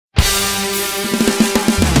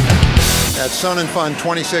At Sun and Fun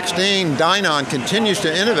 2016, Dynon continues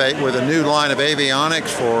to innovate with a new line of avionics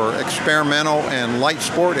for experimental and light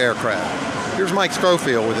sport aircraft. Here's Mike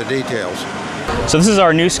Schofield with the details. So this is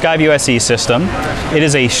our new Skyview SE system. It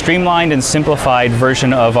is a streamlined and simplified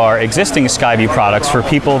version of our existing Skyview products for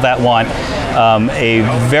people that want a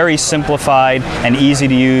very simplified and easy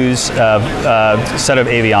to use set of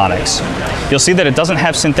avionics. You'll see that it doesn't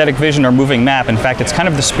have synthetic vision or moving map. In fact, it's kind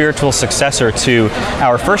of the spiritual successor to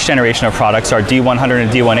our first generation of products, our D100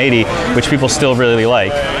 and D180, which people still really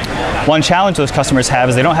like. One challenge those customers have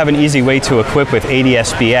is they don't have an easy way to equip with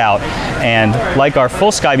ADS-B out, and like our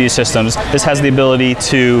full Skyview systems, this has the ability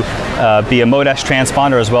to be a Mode S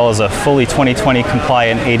transponder as well as a fully 2020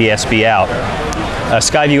 compliant ADS-B out.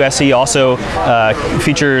 Skyview SE also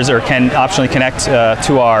features or can optionally connect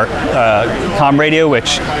to our comm radio,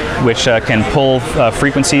 which can pull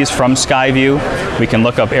frequencies from Skyview. We can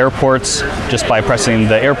look up airports just by pressing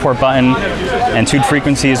the airport button, and tuned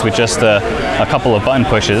frequencies with just a couple of button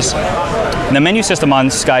pushes. The menu system on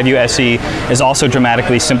Skyview SE is also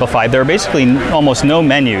dramatically simplified. There are basically almost no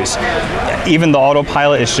menus. Even the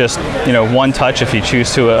autopilot is just one touch if you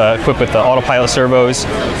choose to equip with the autopilot servos.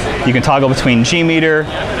 You can toggle between G-meter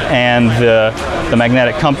and the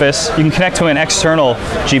magnetic compass. You can connect to an external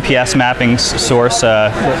GPS mapping source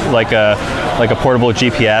like a portable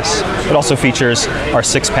GPS. It also features our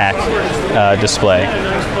 6-pack display.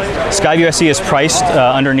 Skyview SE is priced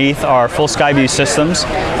underneath our full Skyview systems.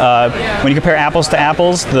 When you compare apples to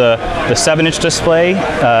apples, the 7-inch display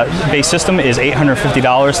base system is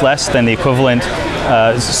 $850 less than the equivalent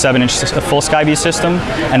 7-inch full Skyview system,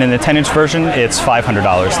 and in the 10-inch version, it's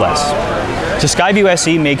 $500 less. So Skyview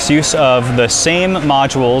SE makes use of the same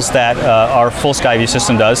modules that our full Skyview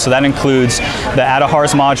system does. So that includes the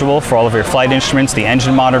ADAHRS module for all of your flight instruments, the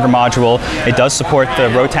engine monitor module. It does support the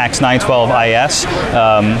Rotax 912 IS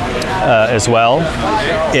as well.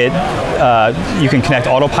 You can connect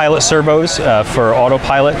autopilot servos for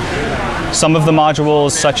autopilot. Some of the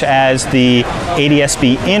modules, such as the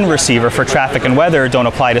ADS-B in receiver for traffic and weather, don't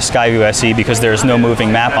apply to Skyview SE because there is no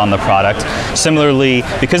moving map on the product. Similarly,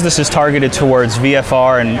 because this is targeted towards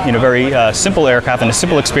VFR and very simple aircraft and a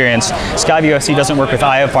simple experience, Skyview SE doesn't work with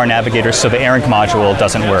IFR navigators, so the ARINC module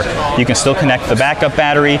doesn't work. You can still connect the backup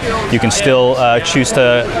battery. You can still choose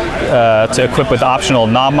to equip with the optional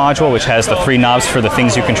knob module, which has the 3 knobs for the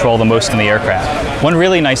things you control the most in the aircraft. One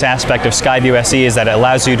really nice aspect of Skyview SE is that it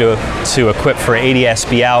allows you to equip for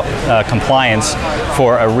ADS-B out compliance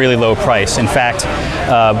for a really low price. In fact,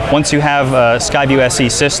 once you have a Skyview SE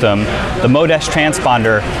system, the Mode S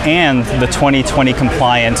transponder and the 2020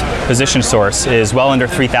 compliant position source is well under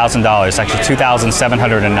 $3,000, actually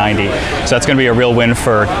 $2,790. So that's going to be a real win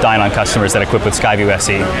for Dynon customers that equip with Skyview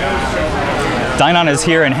SE. Dynon is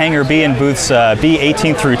here in Hangar B in booths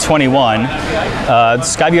B18 through 21.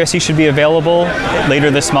 Skyview SE should be available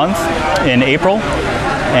later this month in April.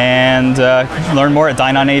 And learn more at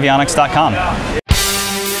dynonavionics.com.